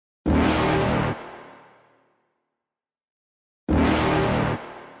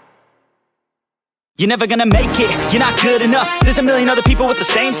You're never gonna make it, you're not good enough. There's a million other people with the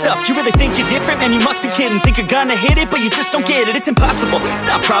same stuff. You really think you're different? Man, you must be kidding. Think you're gonna hit it, but you just don't get it. It's impossible, it's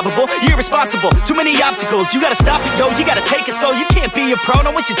not probable, you're irresponsible. Too many obstacles, you gotta stop it, yo. You gotta take it slow, you can't be a pro.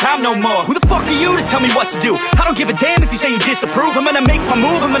 Don't waste your time no more. Who the fuck are you to tell me what to do? I don't give a damn if you say you disapprove. I'm gonna make my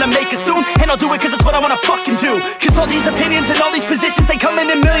move, I'm gonna make it soon. And I'll do it cause it's what I wanna fucking do. Cause all these opinions and all these positions, they come in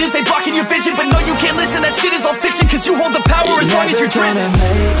millions, they blocking your vision. But no, you can't listen, that shit is all fiction. Cause you hold the power as long as you're driven.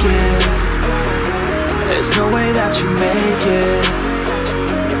 There's no way that you make it.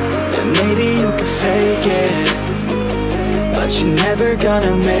 And maybe you can fake it, but you're never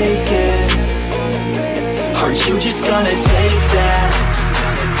gonna make it. Aren't you just gonna take that?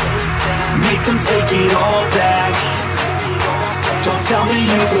 Make them take it all back. Don't tell me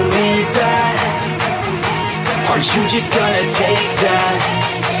you believe that. Aren't you just gonna take that?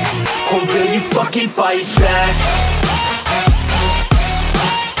 Or will you fucking fight back?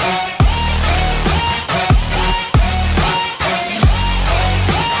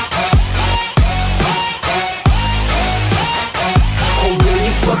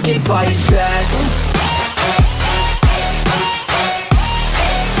 Fight back.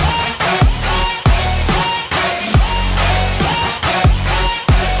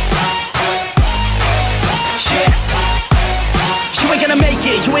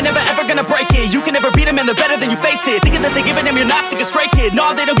 You ain't never ever gonna break it. You can never beat them and they're better than you face it. Thinking that they give a damn, you're not thinking straight, kid.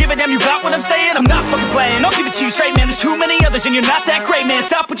 No, they don't give a damn, you got what I'm saying? I'm not fucking playing, I'll give it to you straight, man. There's too many others and you're not that great, man.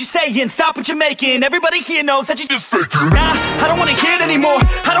 Stop what you're saying, stop what you're making. Everybody here knows that you just faking. Nah, I don't wanna hear it anymore,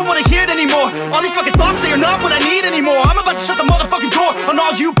 I don't wanna hear it anymore. All these fucking thoughts, they are not what I need anymore. I'm about to shut the motherfucking door on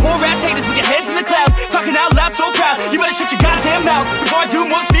all you poor ass haters with your heads in the clouds, talking out loud so proud. You better shut your goddamn mouth before I do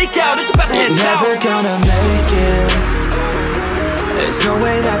more speak out. It's about to head south. You're never gonna make it. There's no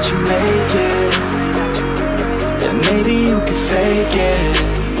way that you make it. And maybe you can fake it,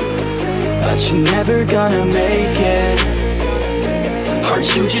 but you're never gonna make it.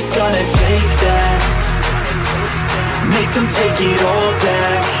 Aren't you just gonna take that? Make them take it all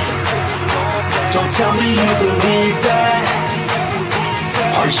back. Don't tell me you believe that.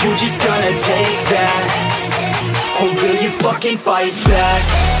 Aren't you just gonna take that? Or will you fucking fight back?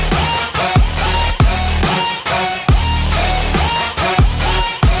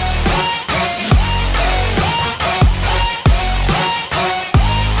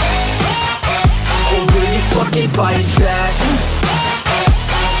 Fight back.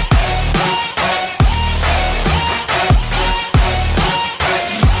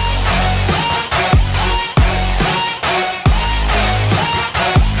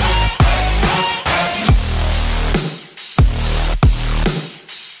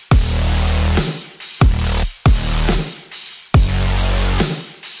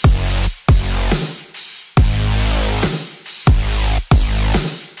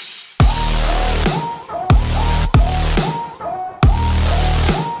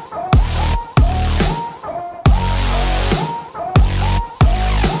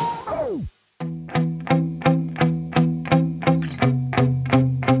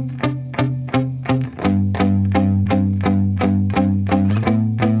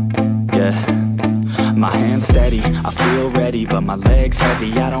 My hands steady, I feel ready, but my legs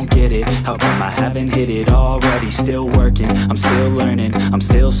heavy, I don't get it. How come I haven't hit it already? Still working, I'm still learning, I'm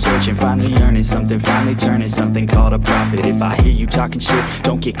still searching, finally earning something, finally turning something called a profit. If I hear you talking shit,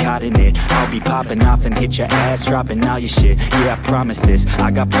 don't get caught in it. I'll be popping off and hit your ass, dropping all your shit. Yeah, I promise this,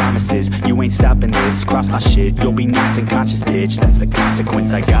 I got promises, you ain't stopping this. Cross my shit, you'll be knocked unconscious, bitch. That's the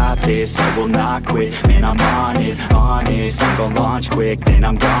consequence, I got this, I will not quit. Man, I'm on it, honest, I'm gon' launch quick, then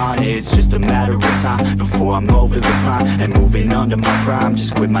I'm gone. It's just a matter of time before I'm over the climb and moving under my prime.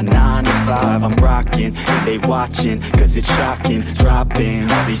 Just quit my 9 to 5, I'm rocking and they watching, cause it's shocking.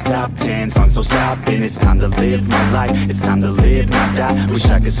 Dropping all these top 10 songs, so stopping. It's time to live my life, it's time to live, not die. Wish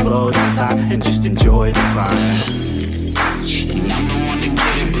I could slow down time and just enjoy the climb. And I'm the one to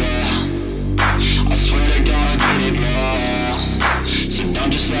get it, bro. I swear to God I'll get it, bro. So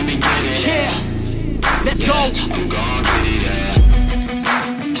don't just let me get it. Yeah, let's go. I'm gon' get it, yeah.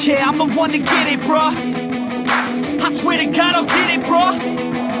 Yeah, I'm the one to get it, bruh. I swear to God I'll get it, bruh.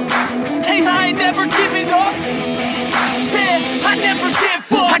 Hey, I ain't never giving up. Yeah, I never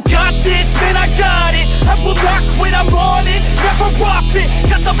give up. I got this, man, I got it. I will not quit, I'm on it. Never rock it.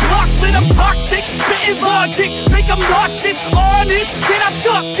 Got the block lit, I'm toxic. Spitting logic, make them nauseous. Honest, can I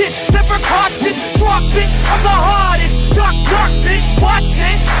stop this? Never cautious, drop it. I'm the hardest. Knock, knock, bitch, watch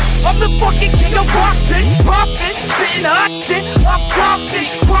it. I'm the fucking king of rock, bitch. Profit, spitting hot shit. I'm dropping,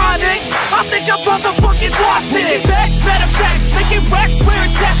 chronic. I think I'm motherfucking lost it. Back, matter of fact, making racks where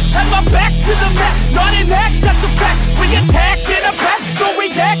it's at. Have my back to the mat, not an act, that's a fact. We attack in a back, don't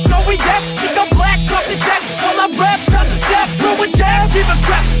react, no react. Think I'm black, I'm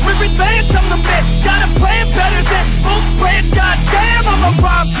advance, I'm the man. Got a plan better than most brands. Goddamn, I'ma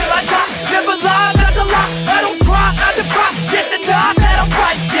rhyme till I die. Never lie, that's a lie. I don't try, I defy. Get to die that I'm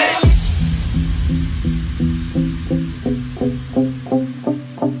right, yeah.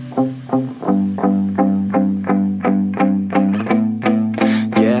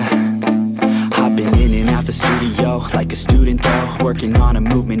 Like a student though, working on a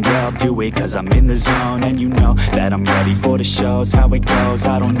movement, yeah, I'll do it cause I'm in the zone. And you know that I'm ready for the shows. How it goes,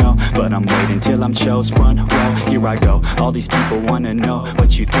 I don't know, but I'm waiting till I'm chose. Front row, here I go. All these people wanna know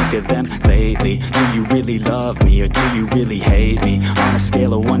what you think of them lately. Do you really love me or do you really hate me? On a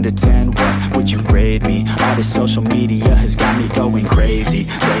scale of 1 to 10, what would you grade me? All this social media has got me going crazy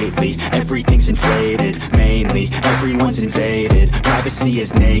lately. Everything's inflated, mainly everyone's invaded. Privacy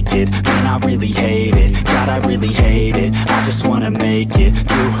is naked, man, I really hate it. God, I really hate it. I just wanna make it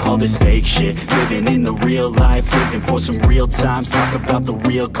through all this fake shit. Living in the real life, living for some real times. Talk about the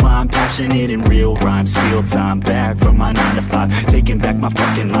real climb, passionate in real rhymes. Steal time back from my 9 to 5, taking back my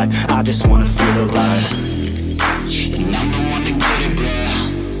fucking life. I just wanna feel alive. And I'm the one to get it, bro.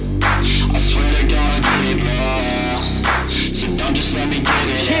 I swear to God, I get it, bro. So don't just let me get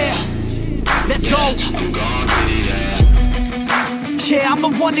it. Yeah, let's go. I'm gonna get it, yeah. Yeah, I'm the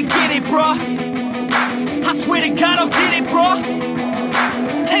one to get it, bro. I swear to God, I'll get it, bro.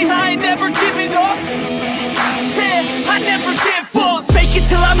 Hey, I ain't never giving up. Said I never give up. Fake it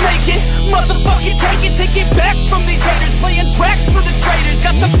till I make it. Motherfucking take it back from these haters. Playing tracks for the traitors.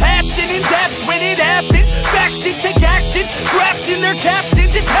 Got the passion and that's when it happens. Factions take actions, drafting their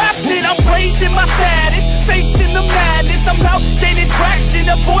captains. It's happening. I'm raising my status, facing the madness. I'm out gaining traction,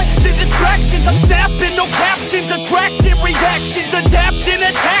 avoid the distractions. I'm snapping, no captions, attracting reactions, adapting,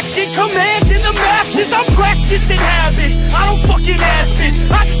 attacking, commanding the masses. I'm practicing habits, I don't fucking ask it,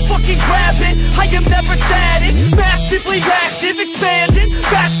 I just fucking grab it. I am never static, massively active, expanding,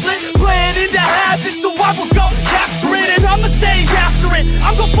 backslid, planning to have it. So I will go capture it and I'ma stay after it.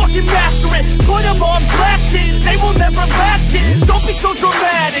 I'm gonna fucking master it, put them on blast, kid. They will never last, kid. Don't be so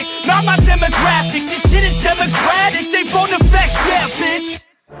dramatic, not my demographic. This shit is democratic, they phone effects, yeah, bitch.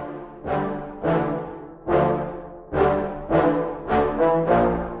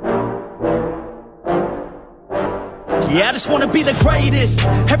 Yeah, I just wanna be the greatest.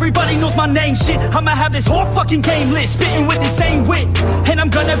 Everybody knows my name, shit. I'ma have this whole fucking game list, spitting with the same wit, and I'm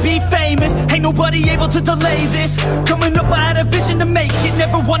gonna be famous. Ain't nobody able to delay this. Coming up, I had a vision to make it.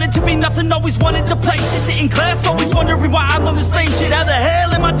 Never wanted to be nothing, always wanted to play shit. Sit in class, always wondering why I love this lame shit. How the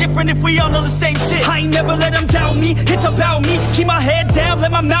hell am I different if we all know the same shit? I ain't never let them doubt me, it's about me. Keep my head down,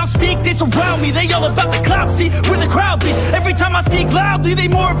 let my mouth speak. They surround me, they all about the clout, see where the crowd be. Every time I speak loudly, they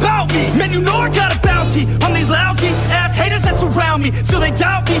more about me. Man, you know I got a bounty on these lousy ass haters that surround me. Still they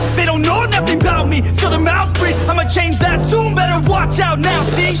doubt me, they don't know nothing about me. Still their mouths free, I'ma change that soon. Better watch out now,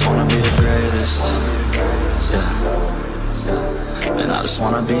 see? I just wanna be the greatest, yeah. And I just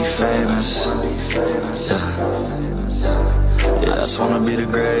wanna be famous, yeah. Yeah, I just wanna be the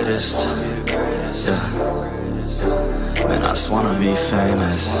greatest, yeah. Man, I just wanna be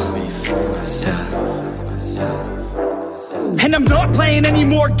famous, yeah. And I'm not playing any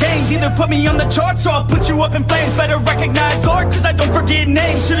more games. Either put me on the charts or I'll put you up in flames. Better recognize art, cause I don't forget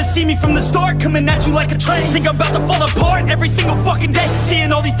names. Should've seen me from the start, coming at you like a train. Think I'm about to fall apart every single fucking day.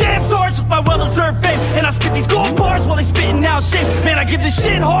 Seeing all these damn stars with my well-deserved fame. And I spit these gold bars while they spitting out shit. Man, I give this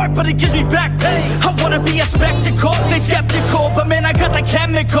shit hard, but it gives me back pain. I wanna be a spectacle, they skeptical, but man, I got the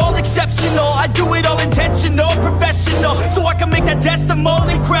chemical, exceptional. I do it all intentional, professional, so I can make that decimal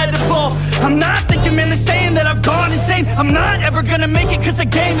incredible. I'm not thinking, man, they're saying that I've gone insane. I'm not ever gonna make it cause the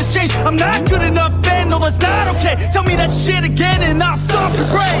game has changed. I'm not good enough, man, no that's not okay. Tell me that shit again and I'll stop your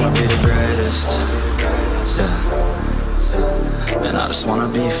brain. I just wanna be the greatest, yeah. And I just wanna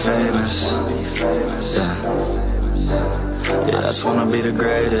be famous, yeah. Yeah, I just wanna be the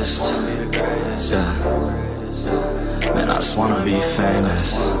greatest, yeah. Man, I just wanna be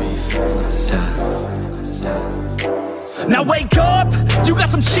famous, yeah. Now wake up, you got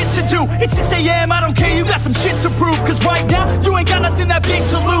some shit to do. It's 6 AM, I don't care, you got some shit to prove. Cause right now, you ain't got nothing that big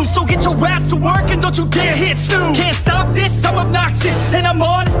to lose. So get your ass to work and don't you dare hit snooze. Can't stop this, I'm obnoxious, and I'm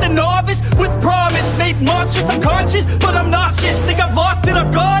honest and novice with promise. Made monstrous, I'm conscious, but I'm nauseous. Think I've lost it,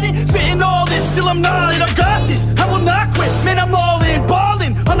 I've got it. Spitting all this, still I'm not it. I've got this, I will not quit. Man, I'm all in,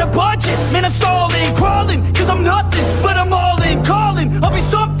 balling on a budget. Man, I'm stalling, crawling, cause I'm nothing, but I'm all in, calling. I'll be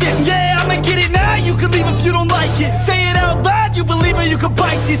something, yeah, I'ma get it now. You can leave if you don't like it. Say it out loud, you believe it, you can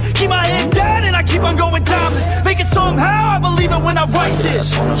bite this. Keep my head down and I keep on going timeless. Make it somehow, I believe it when I write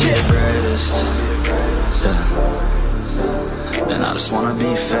this. I just wanna be the greatest, yeah. And I just wanna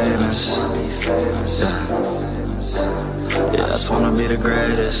be famous, yeah. Yeah, I just wanna be the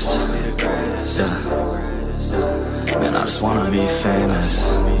greatest. Yeah, man, I just wanna be famous.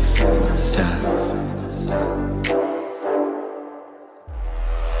 Yeah.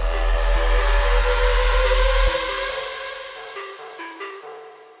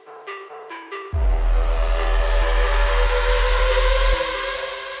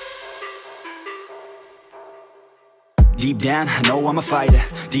 Deep down, I know I'm a fighter.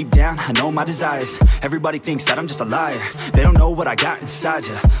 Deep down, I know my desires. Everybody thinks that I'm just a liar. They don't know what I got inside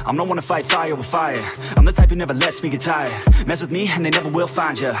ya. I'm the one to fight fire with fire. I'm the type who never lets me get tired. Mess with me and they never will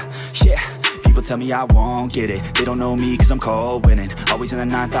find ya. Yeah. People tell me I won't get it. They don't know me cause I'm cold winning. Always in the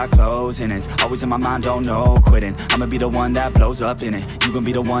ninth, I closing. It's always in my mind, don't know quitting. I'ma be the one that blows up in it. You gon'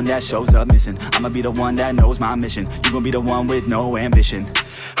 be the one that shows up missing. I'ma be the one that knows my mission. You gon' be the one with no ambition.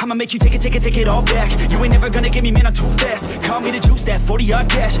 I'ma make you take it all back. You ain't never gonna get me, man, I'm too fast. Call me the juice, that 40-yard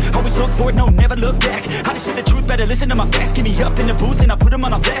dash. Always look forward, no, never look back. I just spit the truth, better listen to my facts. Get me up in the booth and I put them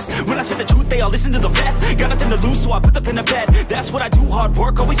on a blast. When I spit the truth, they all listen to the facts. Got nothing to lose, so I put them in the bed. That's what I do, hard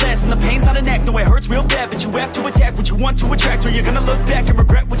work always lasts. And the pain's not an act, no, it hurts real bad. But you have to attack what you want to attract, or you're gonna look back and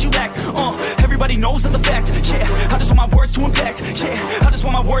regret what you lack. Everybody knows that's a fact. Yeah, I just want my words to impact. Yeah, I just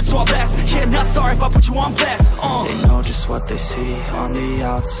want my words to all last. Yeah, not sorry if I put you on blast. They know just what they see on the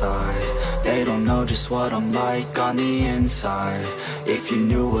outside. They don't know just what I'm like on the inside. If you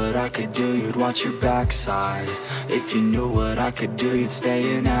knew what I could do, you'd watch your backside. If you knew what I could do, you'd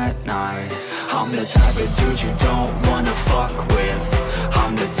stay in at night. I'm the type of dude you don't wanna fuck with.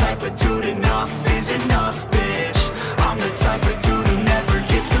 I'm the type of dude enough is enough, bitch. I'm the type of dude who never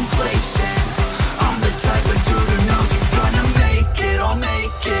gets complacent. I'm the type of dude who knows he's gonna make it, I'll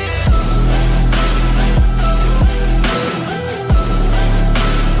make it.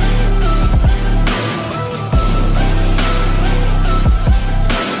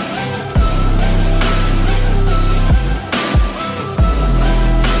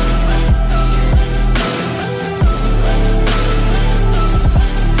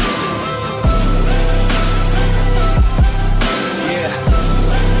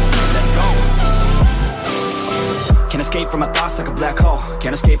 Escape from my thoughts like a black hole.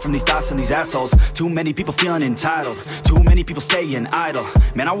 Can't escape from these thoughts and these assholes. Too many people feeling entitled. Too many people staying idle.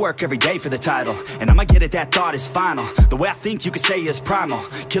 Man, I work every day for the title, and I'ma get it, that thought is final. The way I think you could say is primal.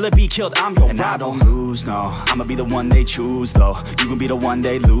 Kill it, be killed, I'm your rival. I don't lose, no. I'ma be the one they choose, though. You gon' be the one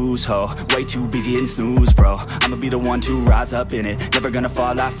they lose, ho. Way too busy hitting snooze, bro. I'ma be the one to rise up in it. Never gonna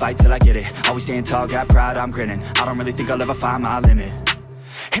fall, I fight till I get it. Always staying tall, got pride, I'm grinning. I don't really think I'll ever find my limit.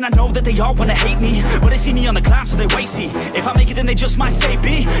 And I know that they all wanna hate me, but they see me on the climb, so they wait, see. If I make it, then they just might say,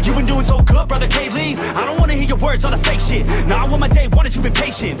 B, you been doing so good, brother K-Lee. I don't wanna hear your words, all the fake shit. Now I want my day one is you been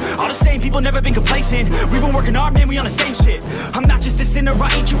patient. All the same people, never been complacent. We been working hard, man, we on the same shit. I'm not just a sinner,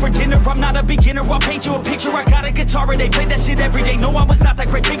 I ain't you for dinner. I'm not a beginner, I'll paint you a picture. I got a guitar and they play that shit every day. No, I was not that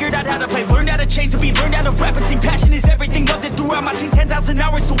great, figured out how to play. Learned how to change the beat, learned how to rap and sing. Passion is everything, loved it throughout my teens. 10,000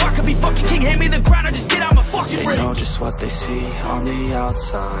 hours, so I could be fucking king. Hand me the ground or just get out my fucking ring. They know just what they see on the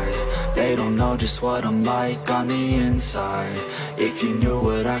outside. They don't know just what I'm like on the inside. If you knew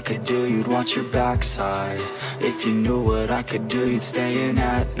what I could do, you'd watch your backside. If you knew what I could do, you'd stay in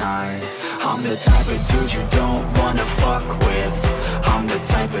at night. I'm the type of dude you don't wanna fuck with. I'm the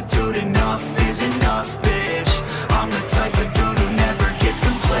type of dude enough is enough, bitch. I'm the type of dude who never gets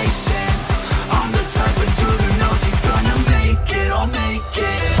complacent. I'm the type of dude who knows he's gonna make it, I'll make it.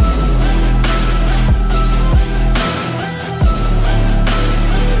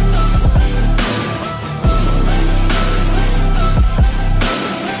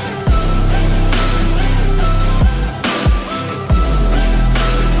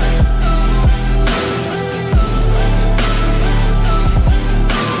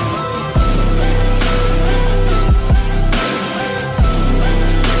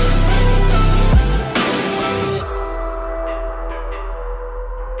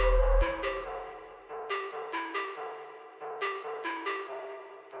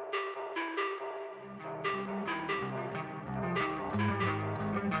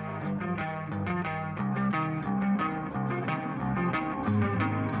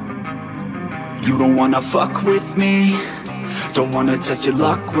 You don't wanna fuck with me, don't wanna test your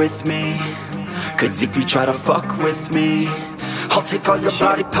luck with me. Cause if you try to fuck with me, I'll take all your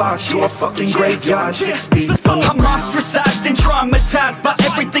body parts to a fucking graveyard, 6 feet under. I'm ostracized and traumatized by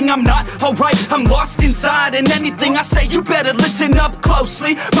everything I'm not. Alright, I'm lost inside, and anything I say you better listen up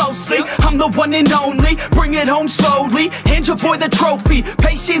closely. Mostly, I'm the one and only, bring it home slowly. Hand your boy the trophy,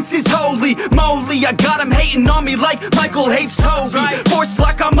 patience is holy moly. I got him hating on me like Michael hates Toby. Force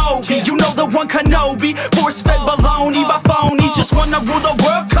like I'm Obi, you know the one Kenobi. Force fed baloney by phonies, just wanna rule the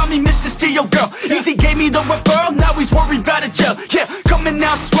world, come me Mr. Steel Girl. Easy gave me the referral, now he's worried about a jail. Yeah, coming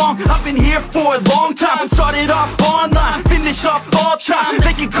out strong, I've been here for a long time. Started off online, finish off all time.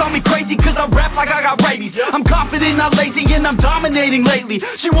 They can call me crazy cause I rap like I got rabies. I'm confident, not lazy, and I'm dominating lately.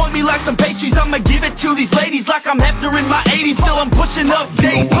 She want me like some pastries, I'ma give it to these ladies like I'm Hefner in my 80s. Still I'm pushing up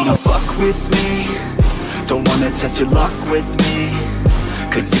days. Don't wanna fuck with me, don't wanna test your luck with me.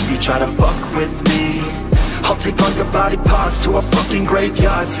 Cause if you try to fuck with me, I'll take all your body parts to a fucking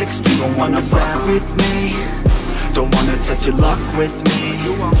graveyard 6 feet. Don't wanna fuck with me, don't wanna test your luck with me.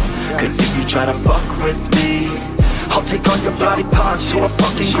 Cause if you try to fuck with me, I'll take all your body parts to a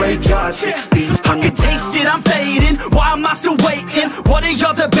fucking graveyard 6 feet. I can taste it, I'm fading. Why am I still waiting? What are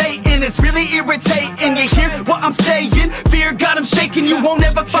y'all debating? It's really irritating. You hear what I'm saying? Fear got him shaking. You won't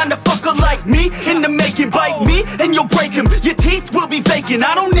ever find a fucker like me in the making. Bite me and you'll break him. Your teeth will be vacant.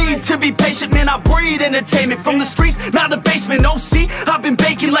 I don't need to be patient, man. I breed entertainment from the streets, now the basement. Oh, see, I've been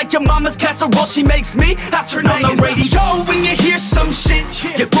baking like your mama's casserole. She makes me. I turn on the radio when you hear some shit.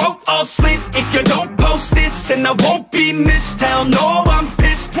 Your throat all slit if you don't post this, and I won't be missed. Hell no, I'm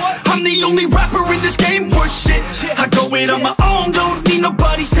pissed. I'm the only rapper in this game worth shit. I go it on my own, don't need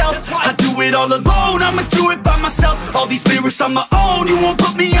nobody's help. I do it all alone, I'ma do it by myself. All these lyrics on my own, you won't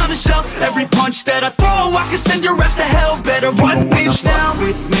put me on the shelf. Every punch that I throw, I can send your ass to hell. Better run, bitch, down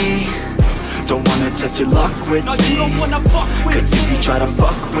with me. Don't wanna test your luck with me. You don't wanna fuck with Cause if you try to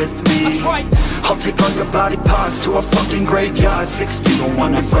fuck with me, that's right. I'll take all your body parts to a fucking graveyard 6 feet. Don't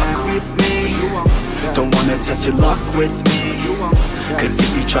wanna fuck with me, don't wanna test your luck with me. Cause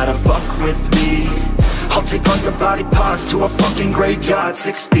if you try to fuck with me, I'll take all your body parts to a fucking graveyard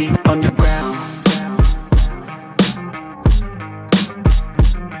 6 feet underground.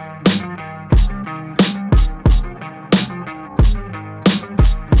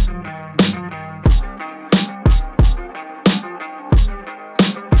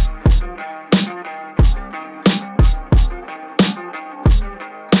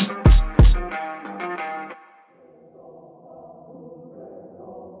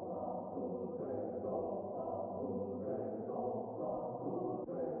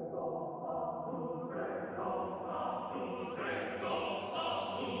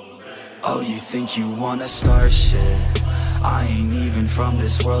 Oh, you think you wanna start shit? I ain't even from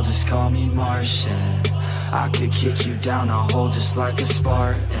this world, just call me Martian. I could kick you down a hole just like a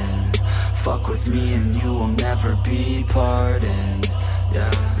Spartan. Fuck with me and you will never be pardoned.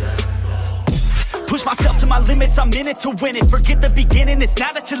 Yeah. Push myself to my limits, I'm in it to win it. Forget the beginning, it's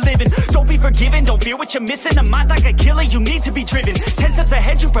now that you're living. Don't be forgiven, don't fear what you're missing. A mind like a killer, you need to be driven. 10 steps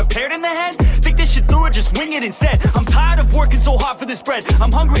ahead, you prepared in the head? Think this shit through or just wing it instead? I'm tired of working so hard for this bread.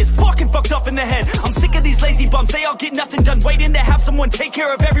 I'm hungry as fucking fucked up in the head. I'm sick of these lazy bums, they all get nothing done. Waiting to have someone take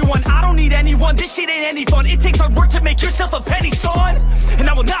care of everyone. I don't need anyone, this shit ain't any fun. It takes hard work to make yourself a penny, son. And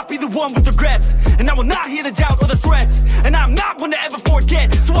I will not be the one with regrets. And I will not hear the doubt or the threats. And I'm not one to ever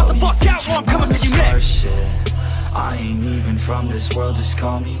forget. So watch the fuck out or I'm coming for you next. Shit. I ain't even from this world, just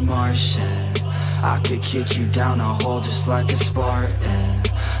call me Martian. I could kick you down a hole just like a Spartan.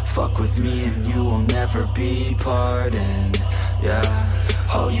 Fuck with me and you will never be pardoned. Yeah.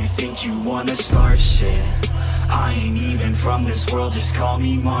 Oh, you think you wanna start shit? I ain't even from this world, just call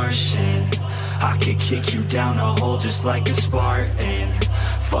me Martian. I could kick you down a hole just like a Spartan.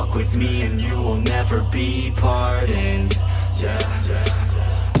 Fuck with me and you will never be pardoned. Yeah.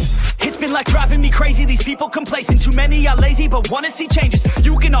 It's been like driving me crazy, these people complacent. Too many are lazy but wanna see changes.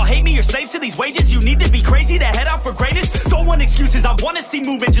 You can all hate me, you're slaves to these wages. You need to be crazy to head out for greatness. Don't want excuses, I wanna see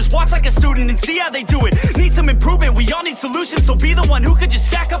movement. Just watch like a student and see how they do it. Need some improvement, we all need solutions. So be the one who could just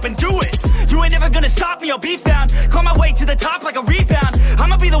stack up and do it. You ain't never gonna stop me, I'll be found. Climb my way to the top like a rebound.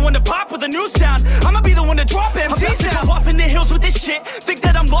 I'ma be the one to pop with a new sound. I'ma be the one to drop MCs down. Go off in the hills with this shit. Think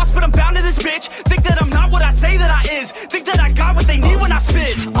that I'm lost but I'm found in this bitch. Think that I'm not what I say that I is. Think that I got what they need when I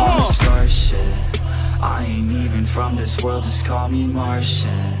spit. Start shit. I ain't even from this world, just call me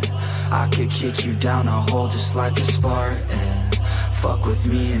Martian. I could kick you down a hole just like a Spartan. Fuck with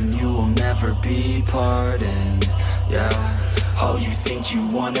me and you will never be pardoned. Yeah. Oh, you think you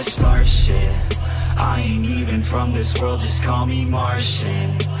wanna start shit? I ain't even from this world, just call me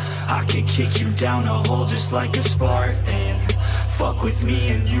Martian. I could kick you down a hole just like a Spartan. Fuck with me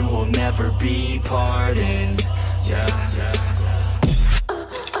and you will never be pardoned. Yeah.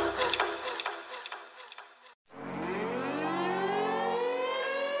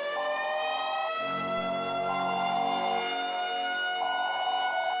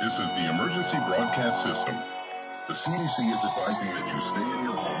 This is the emergency broadcast system. The CDC is advising that you stay in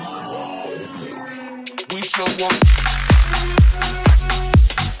your home. We show up.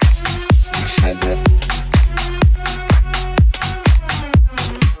 We show up.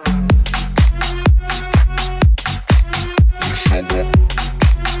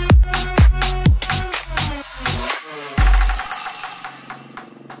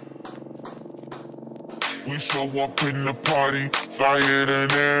 We show up in the party, flyer than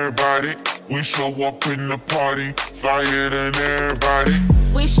everybody. We show up in the party, flyer than everybody.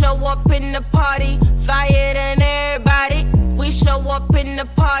 We show up in the party, flyer than everybody. We show up in the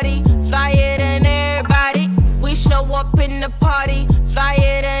party, flyer than everybody. We show up in the party,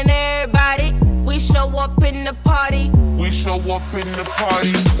 flyer than everybody. We show up in the party. We show up in the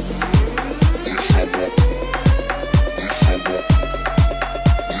party.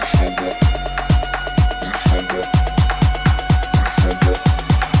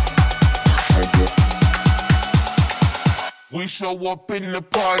 We show up in the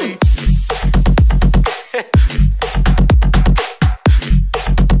party.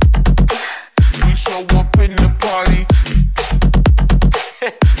 We show up in the party.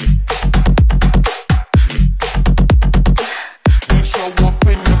 We show up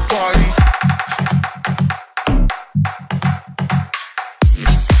in the party.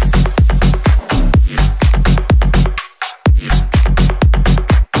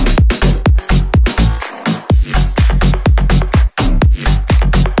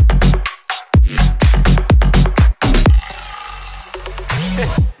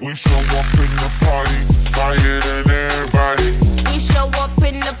 We show up in the party, flyer than everybody. We show up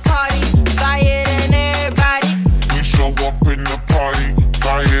in the party, flyer than everybody. We show up in the party,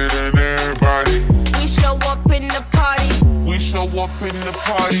 flyer than everybody. We show up in the party. We show up in the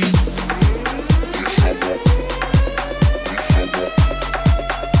party.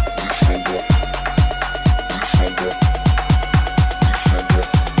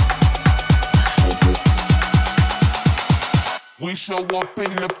 We show up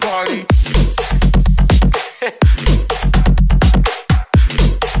in the party.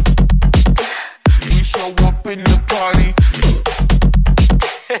 We show up in the party.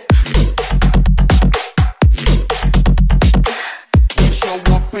 We show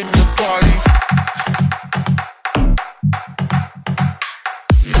up in the party.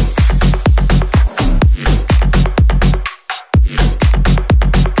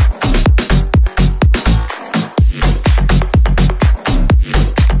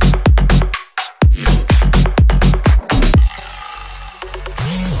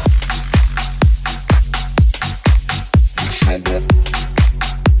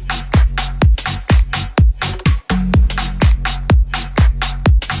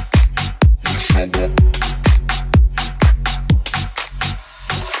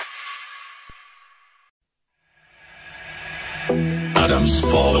 Atoms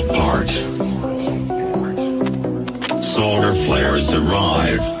fall apart. Solar flares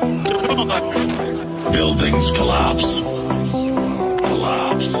arrive. Buildings collapse.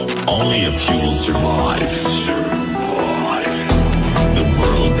 Only a few will survive. The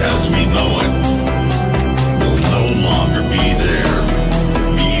world as we know it will no longer be there.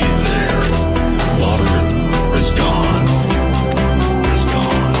 Water is gone.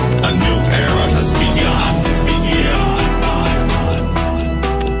 A new era has begun.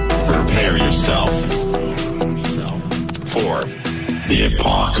 Prepare yourself for the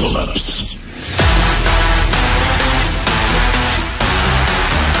apocalypse.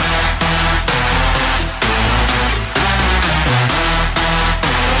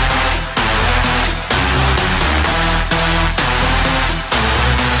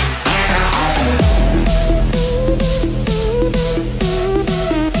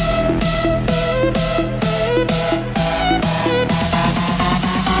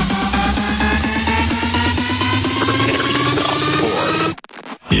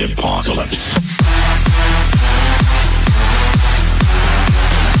 The apocalypse.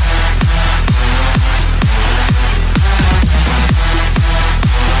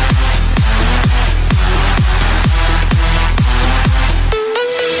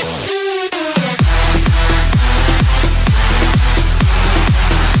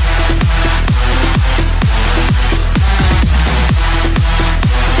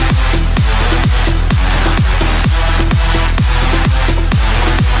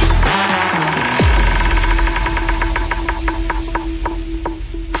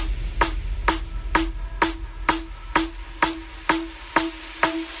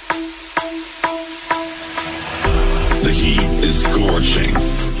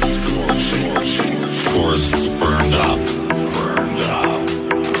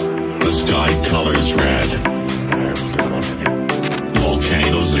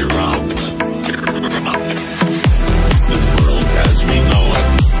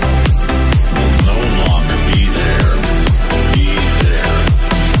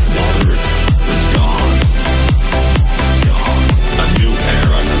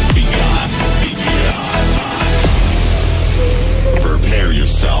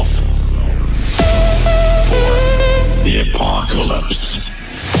 apocalypse.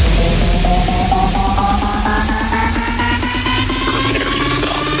 Prepare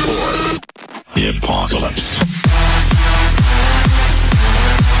yourself for the apocalypse.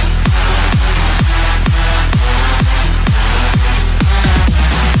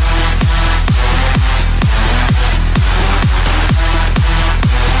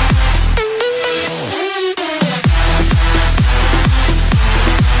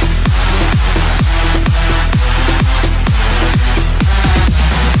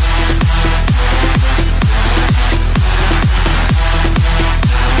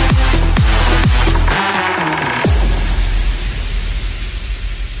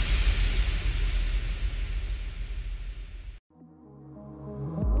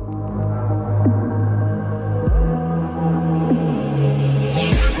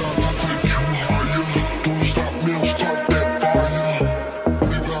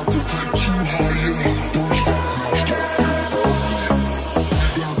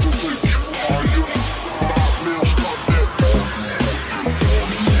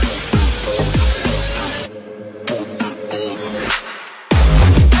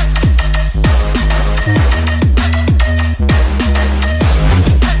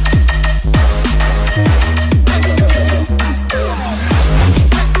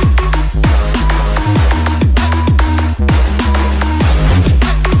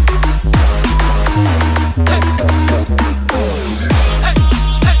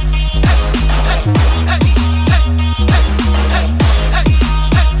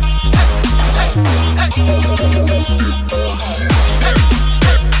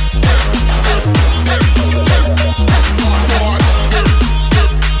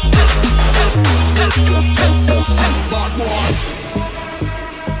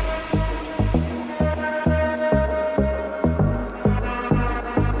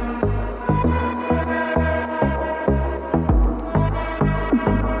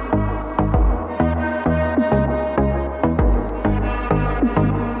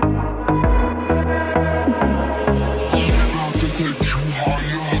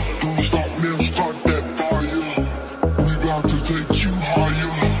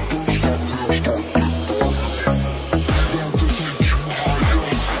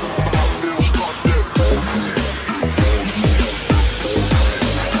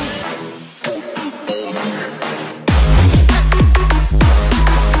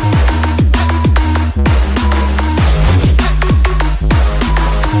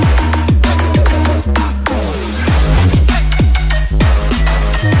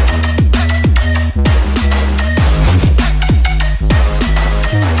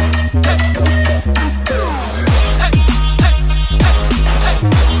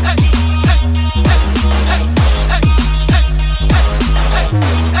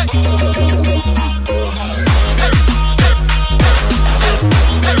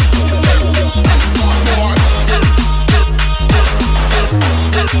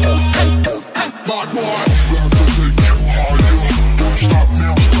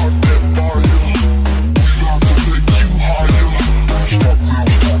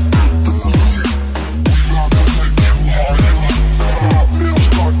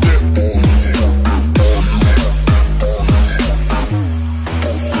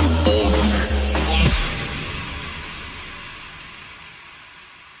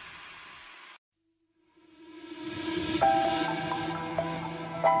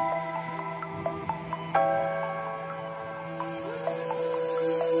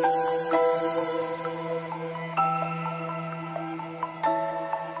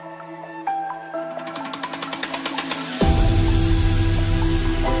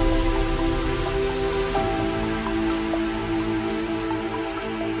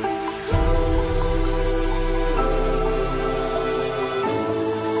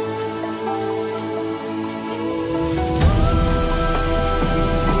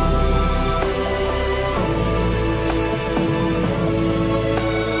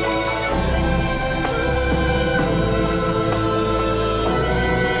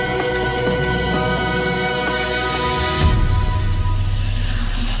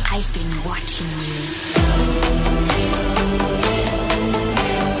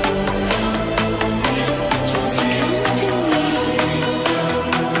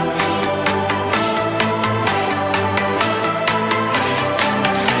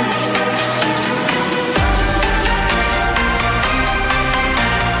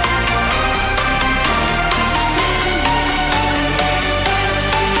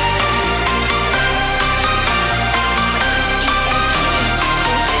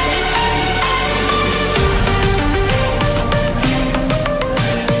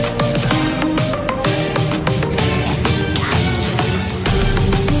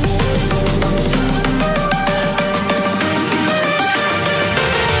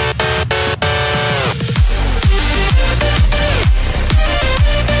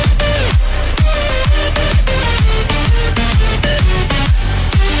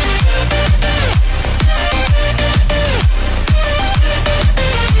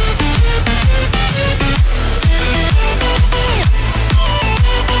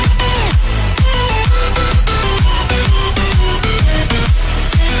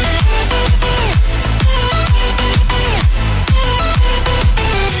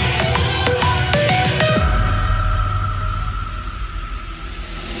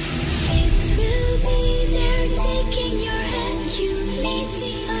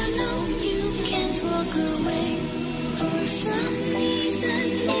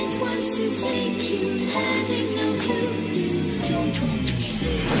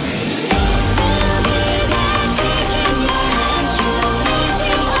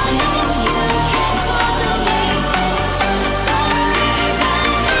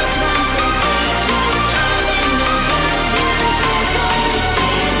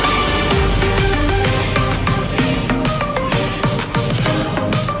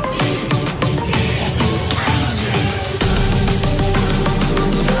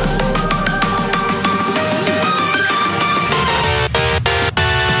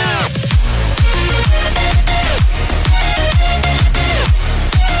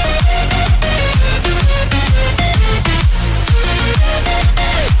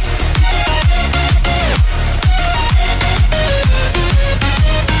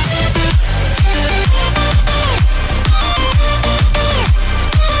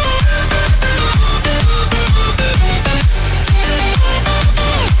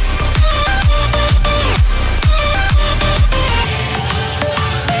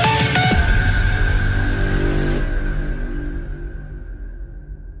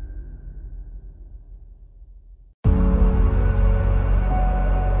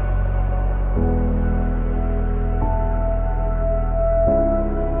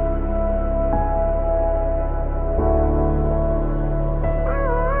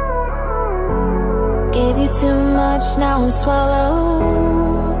 Gave you too much, now I'm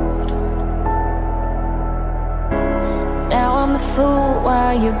swallowed. Now I'm the fool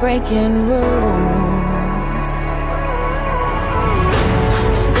while you're breaking rules.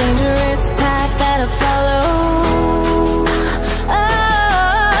 Dangerous path that I follow.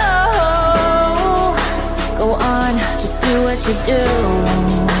 Oh, go on, just do what you do.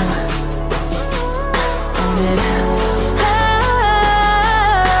 And it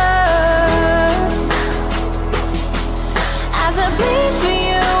bleed for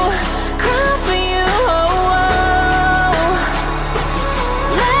you, cry for you, oh, oh.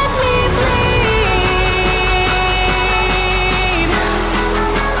 Let me bleed.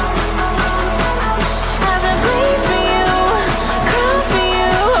 As I bleed for you, cry for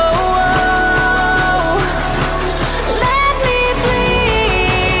you, oh, oh. Let me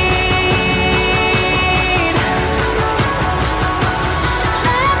bleed.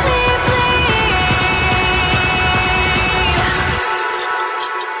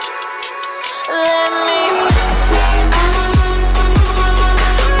 Let me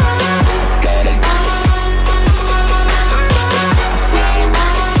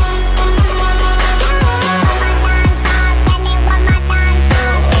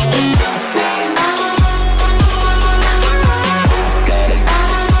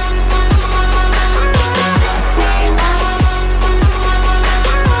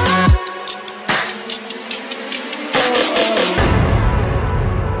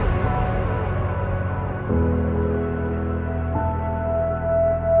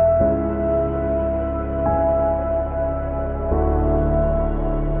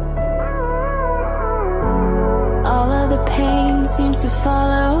seems to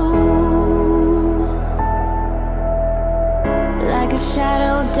follow like a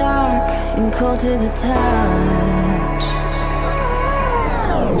shadow, dark and cold to the touch.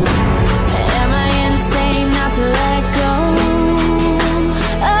 Am I insane not to let go?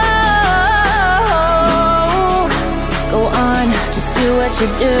 Oh, go on, just do what you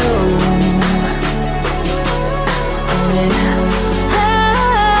do. And it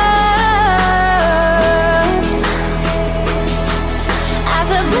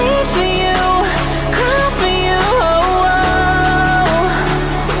bleed for you, cry for you, oh, oh.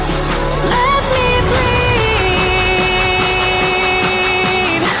 Let me bleed.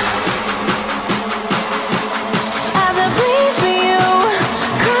 As I bleed for you,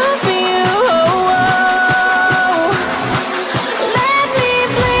 cry for you, oh, oh. Let me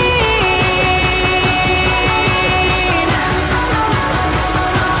bleed.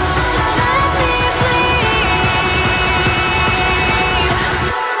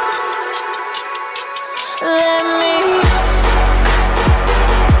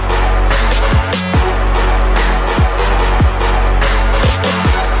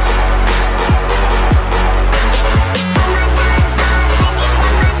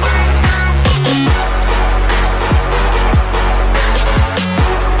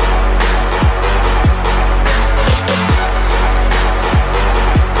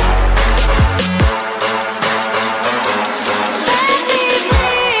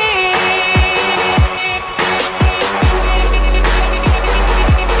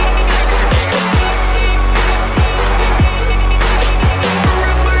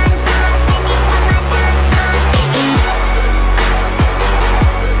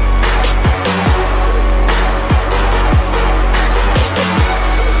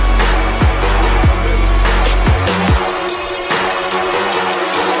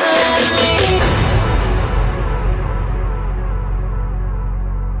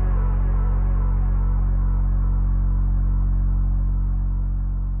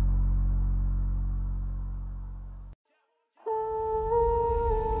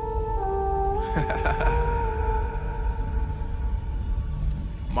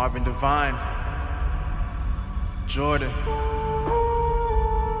 Marvin Devine, Jordan.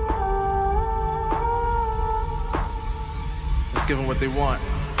 Let's give them what they want.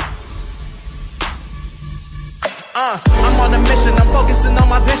 I'm on a mission, I'm focusing on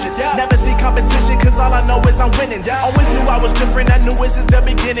my vision. Never see competition, cause all I know is I'm winning. Always knew I was different, I knew it since the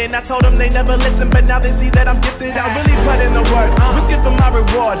beginning. I told them they never listen, but now they see that I'm gifted. I really put in the work, risking for my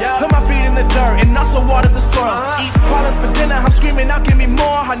reward. Put my feet in the dirt and also water the soil. Eat products for dinner, I'm screaming out, give me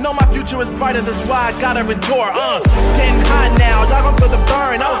more. I know my future is brighter, that's why I gotta endure. Getting hot now, y'all gon' feel the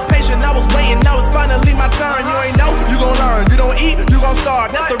burn. I was patient, I was waiting, now it's finally my turn. You ain't know, you gon' learn. You don't eat, you gon'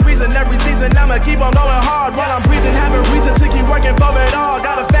 starve. That's the reason every season I'ma keep on going hard while I'm breathing. Having reason to keep working for it all.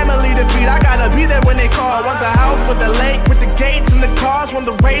 Got a family to feed, I gotta be there when they call. Want the house with the lake, with the gates and the cars. Want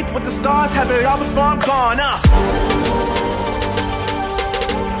the wraith with the stars, have it all before I'm gone.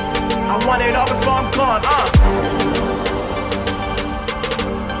 I want it all before I'm gone.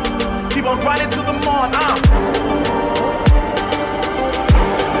 Keep on grinding till the morn.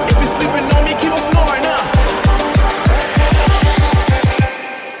 If you're sleeping on me, keep on snoring.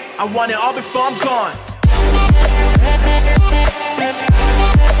 I want it all before I'm gone.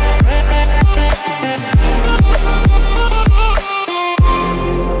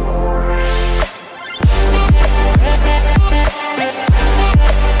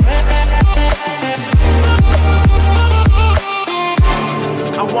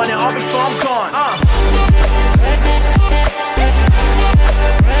 I want it all before I'm gone.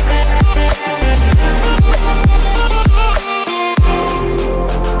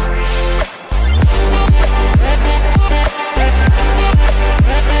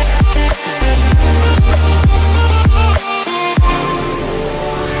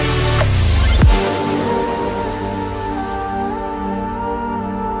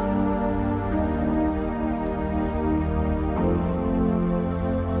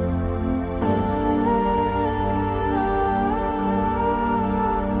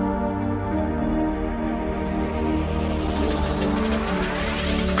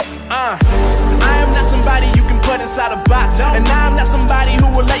 I am not somebody you can put inside a box, and I am not somebody who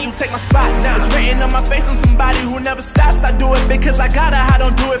will let you take my spot. It's written on my face, I'm somebody who never stops. I do it because I gotta, I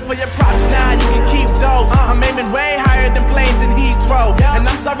don't do it for your props. Now you can keep those. I'm aiming way higher than planes in Heathrow, and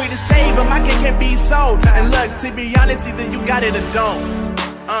I'm sorry to say, but my cake can't be sold. And look, to be honest, either you got it or don't.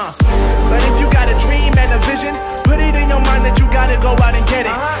 But if you got a dream and a vision, put it in your mind that you gotta go out and get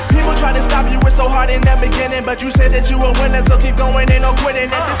it. People try to stop you, it's so hard in the beginning, but you said that you were winning, so keep going, ain't no quitting.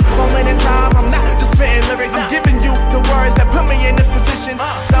 At this moment in time, I'm not just spitting lyrics, I'm giving you the words that put me in this position.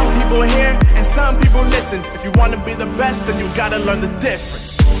 Some people hear and some people listen. If you wanna be the best, then you gotta learn the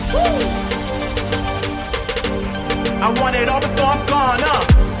difference. I want it all before I'm gone,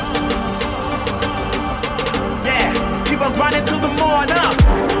 yeah, keep on grinding till the morn,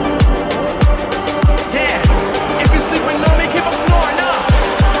 yeah, if you're sleeping on me, keep on snoring,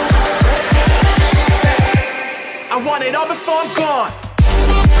 I want it all before I'm gone.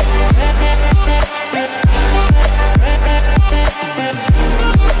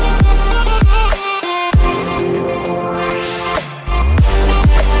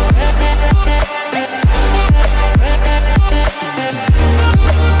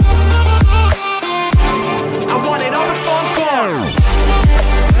 I want it all before I'm gone.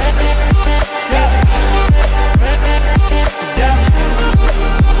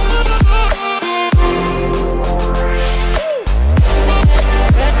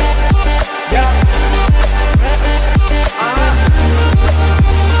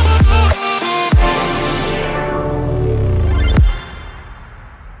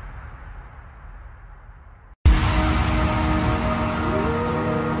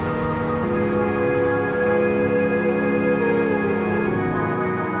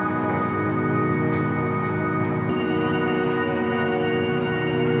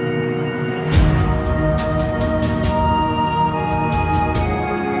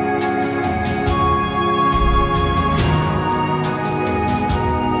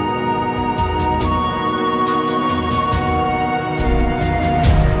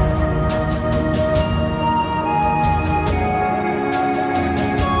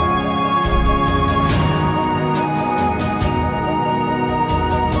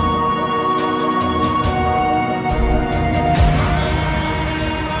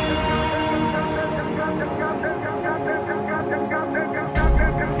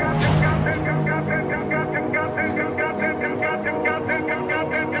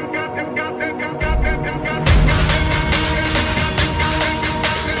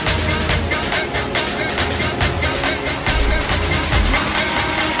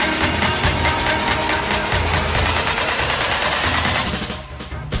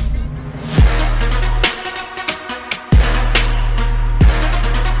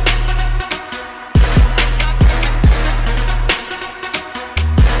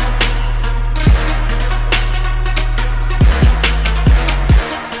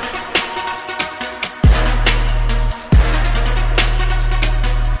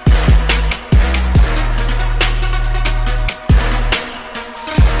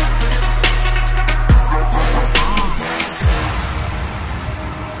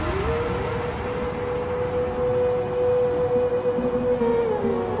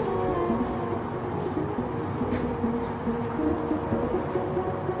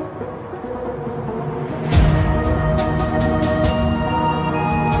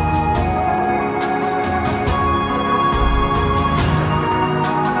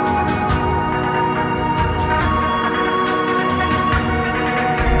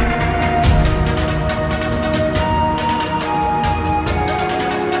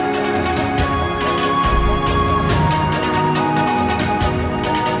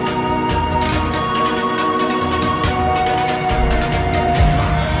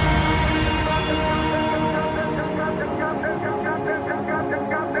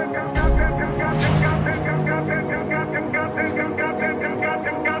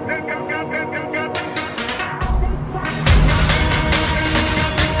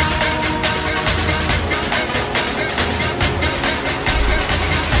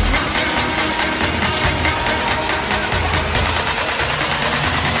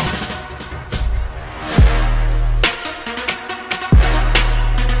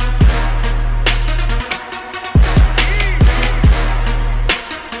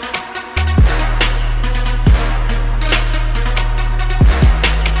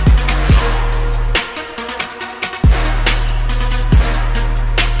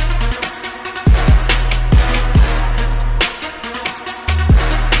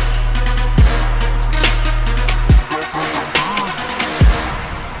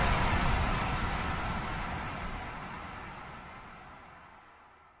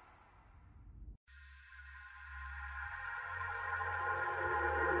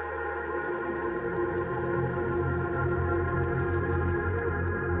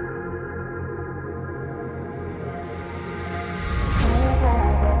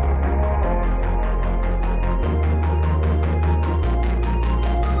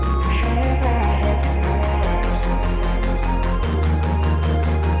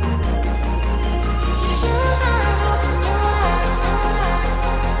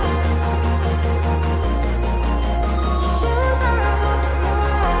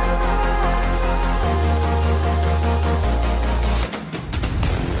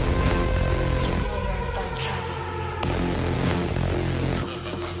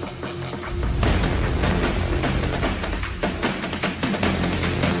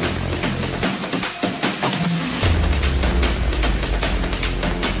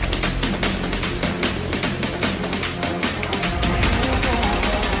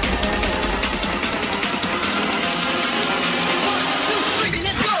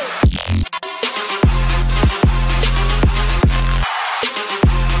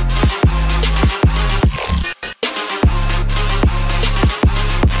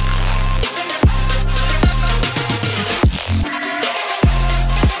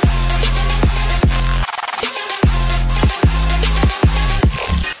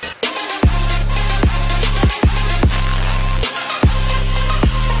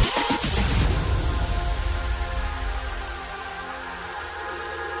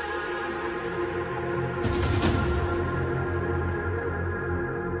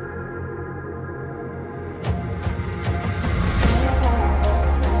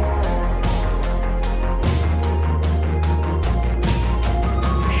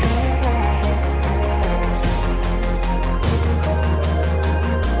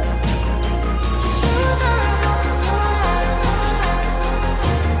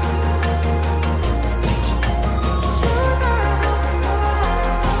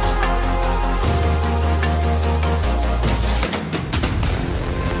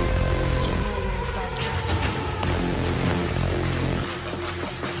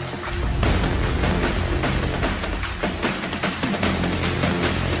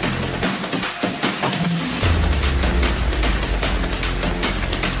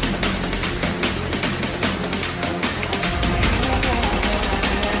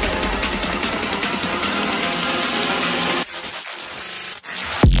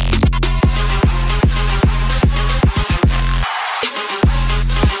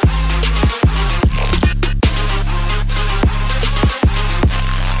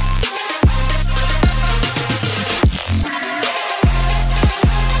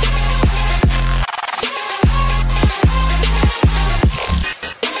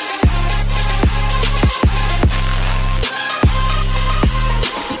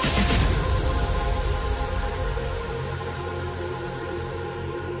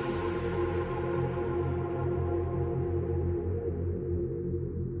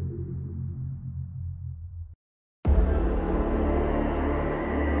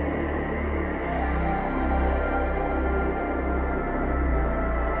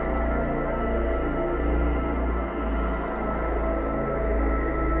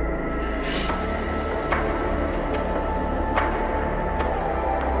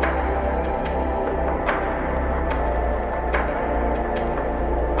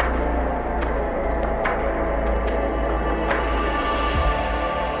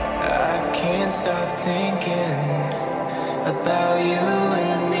 can't stop thinking about you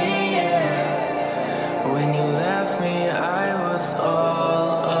and me, yeah. When you left me, I was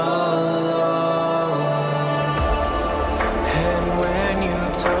all alone. And when you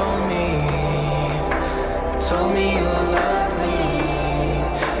told me you loved me,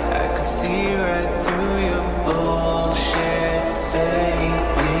 I could see right through your bullshit,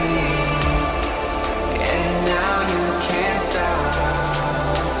 baby. And now you can't stop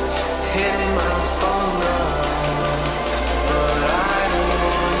hitting my phone up, but I don't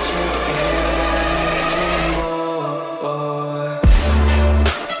want you anymore.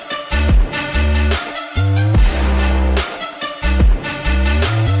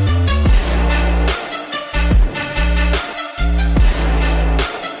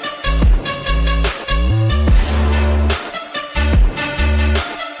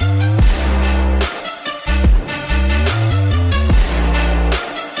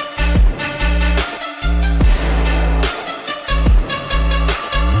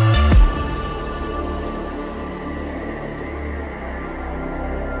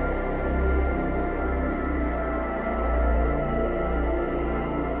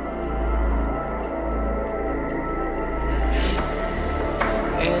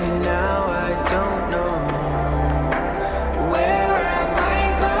 And now I don't know where I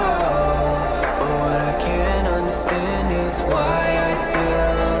might go, but what I can't understand is why I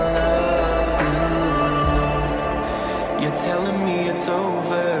still love you. You're telling me it's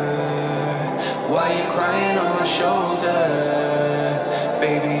over, why you crying on my shoulder?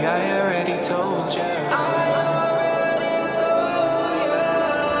 Baby, I already told you.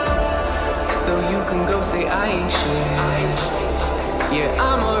 So you can go say I ain't shit. Yeah,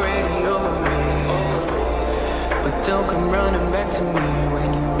 I'm already over it. But don't come running back to me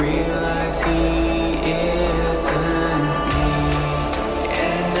when you realize he isn't me.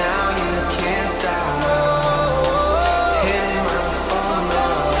 And now you can't stop hitting my phone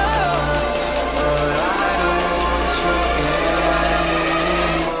up, but I don't want you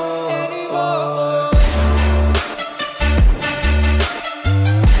anymore.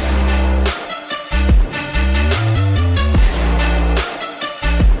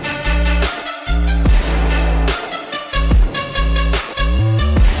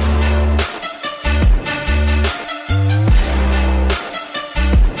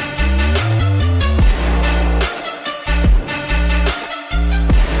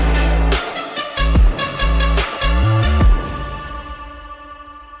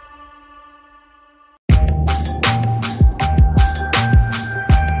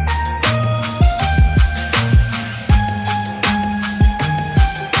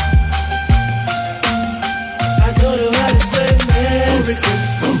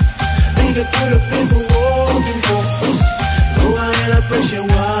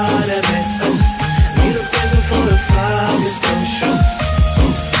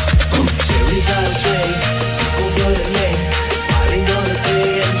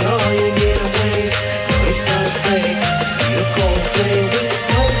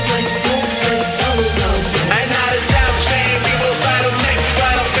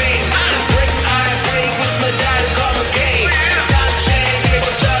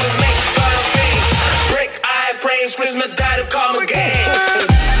 Christmas, that'll come again.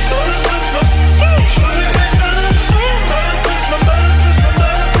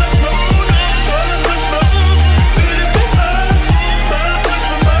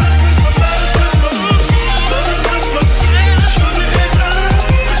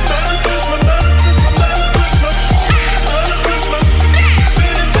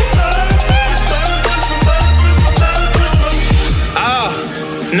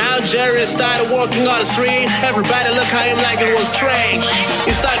 Jerry started walking on the street. Everybody look at him like it was strange.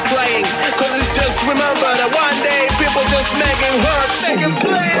 He started crying, cause it's just remember that one day people just make him hurt. Make him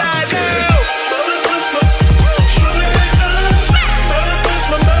play I do.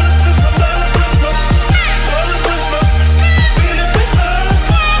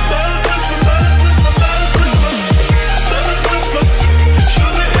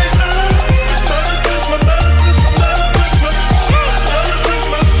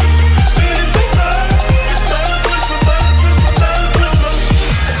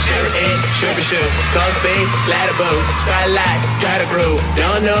 Coffee, ladder boat, starlight, gotta groove.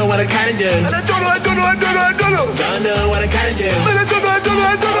 Don't know what I kinda do. And I don't know. Don't know what I kinda do. And I don't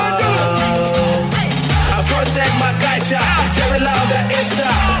know. I protect my culture. Jerry love the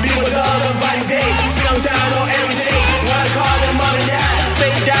Insta. People love the validate. Sometime or every day. Wanna call them mom and dad. Say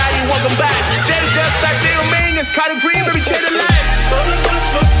daddy, welcome back. Jerry just like Lil Ming. It's kind of dream, baby, change the life.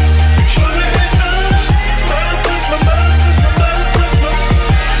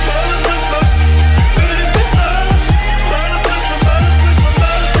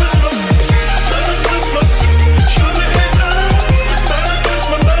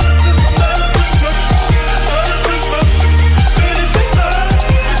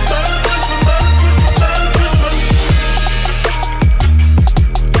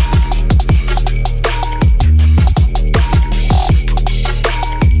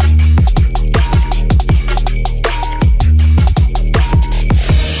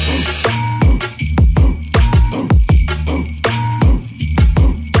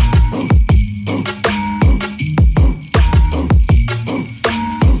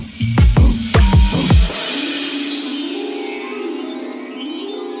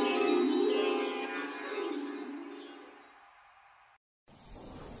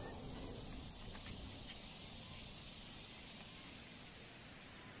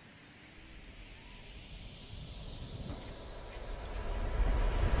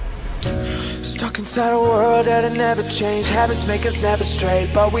 Stuck inside a world that'll never change. Habits make us never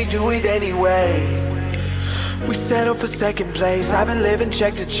straight, but we do it anyway. We settle for second place. I've been living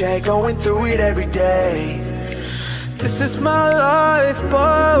check to check, going through it every day. This is my life,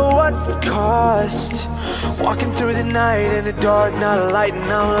 but what's the cost? Walking through the night in the dark, not a light,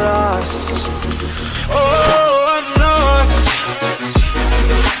 and I'm lost. Oh, I'm lost.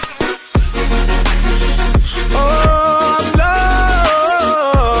 Oh, I'm lost.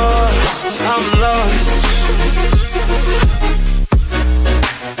 I'm lost.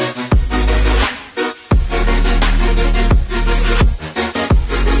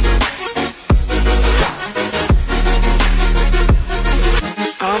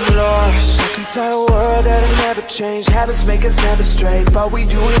 I'm lost. Stuck inside a world that'll never change. Habits make us never straight, but we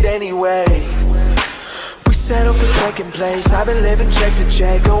do it anyway. We settle for second place. I've been living check to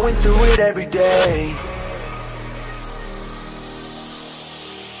check, going through it every day.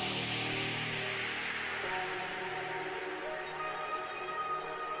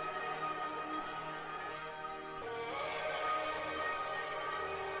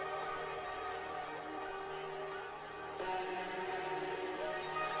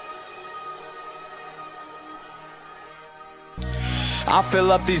 I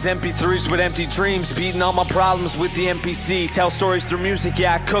fill up these MP3s with empty dreams, beating all my problems with the MPC. Tell stories through music,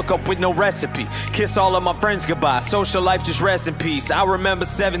 yeah, I cook up with no recipe. Kiss all of my friends goodbye, social life just rest in peace. I remember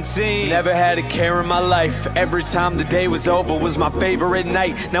 17, never had a care in my life. Every time the day was over was my favorite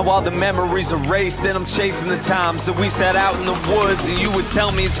night. Now all the memories erased and I'm chasing the times that we sat out in the woods and you would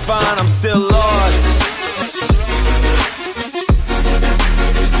tell me it's fine, I'm still lost.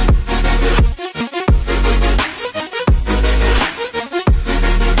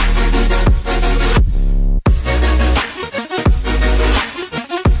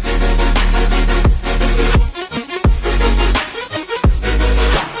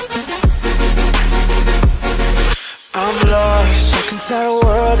 Inside a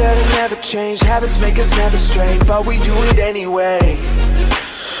world that'll never change. Habits make us never straight, but we do it anyway.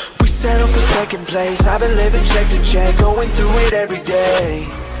 We settle for second place. I've been living check to check, going through it every day.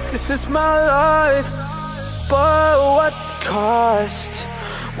 This is my life, but what's the cost?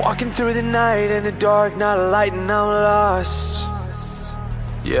 Walking through the night in the dark, not a light, and I'm lost.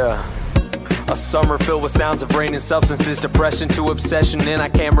 Yeah. A summer filled with sounds of rain and substances, depression to obsession, and I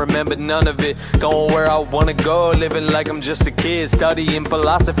can't remember none of it. Going where I wanna go, living like I'm just a kid, studying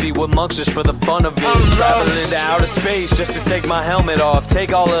philosophy with monks just for the fun of it. Traveling to outer space just to take my helmet off,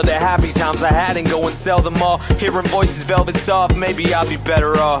 take all of the happy times I had and go and sell them all. Hearing voices velvet soft, maybe I'll be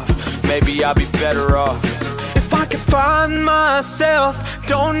better off. Maybe I'll be better off. If I could find myself,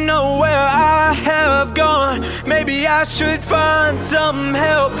 don't know where I have gone. Maybe I should find some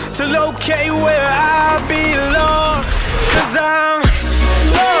help to locate where I belong. 'Cause I'm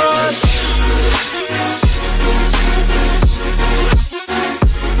lost.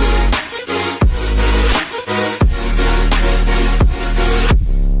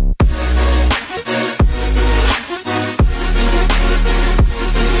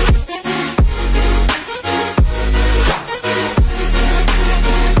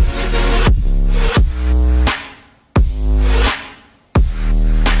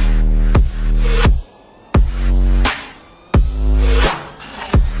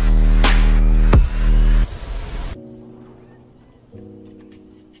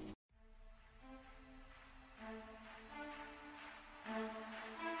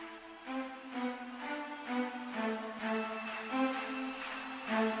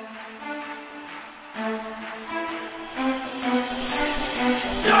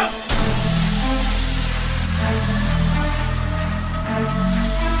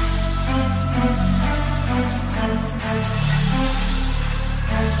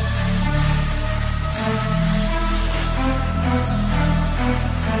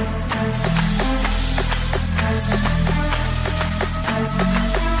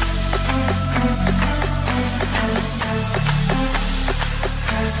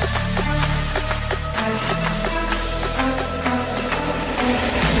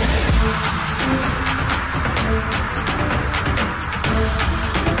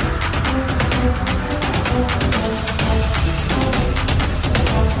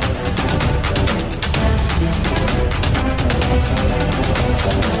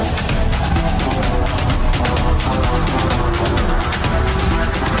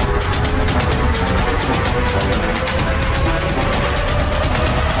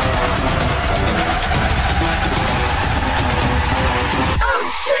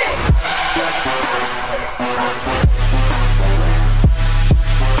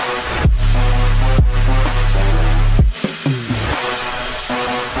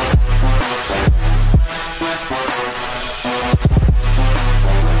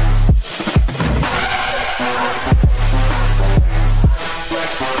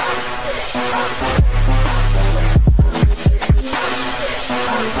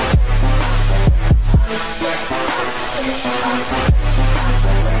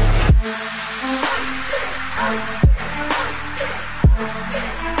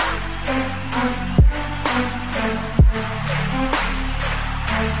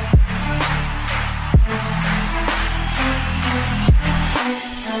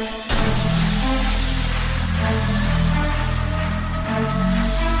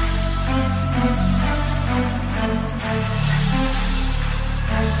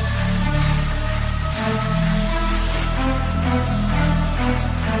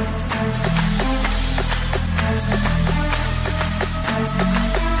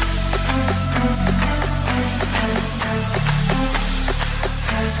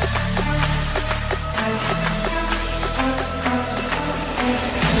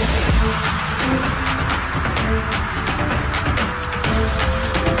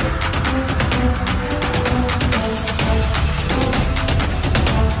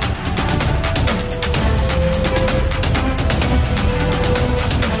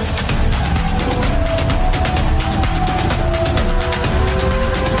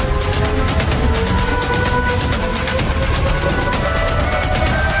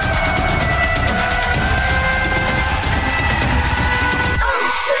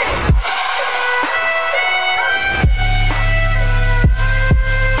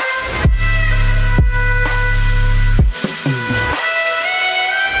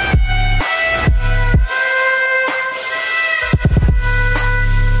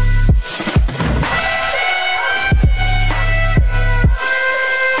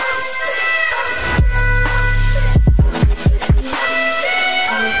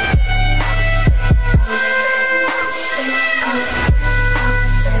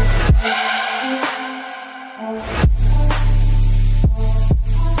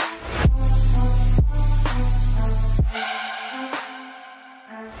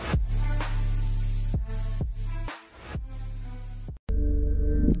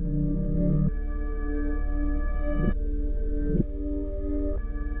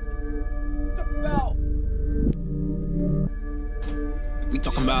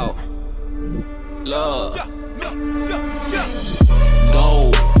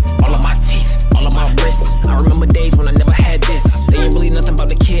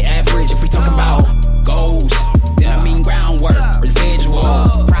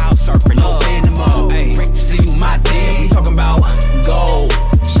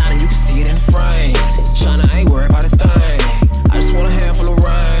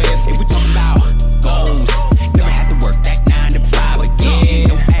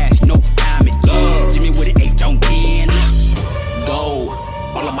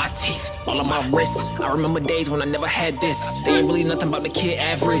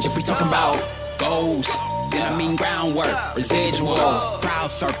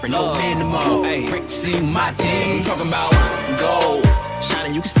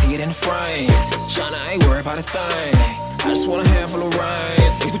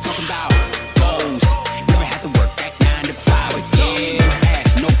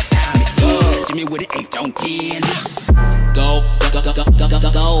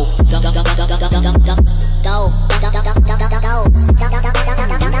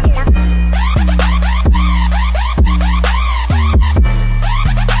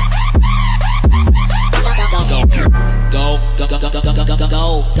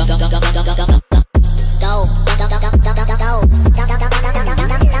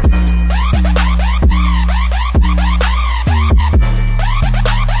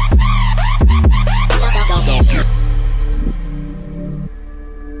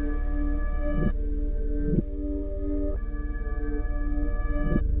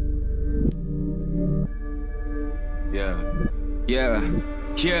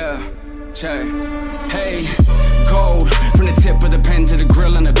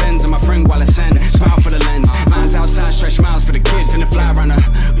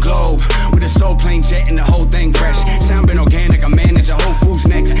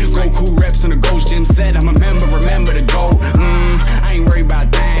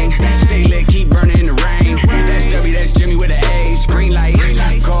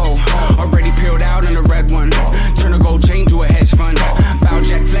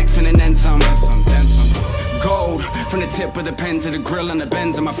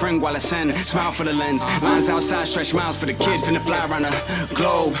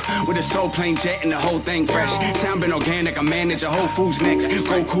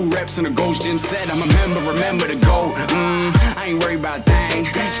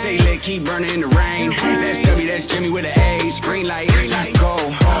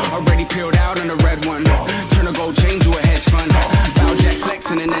 Now Jack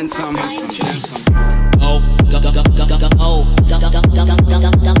flexing and then some. Oh,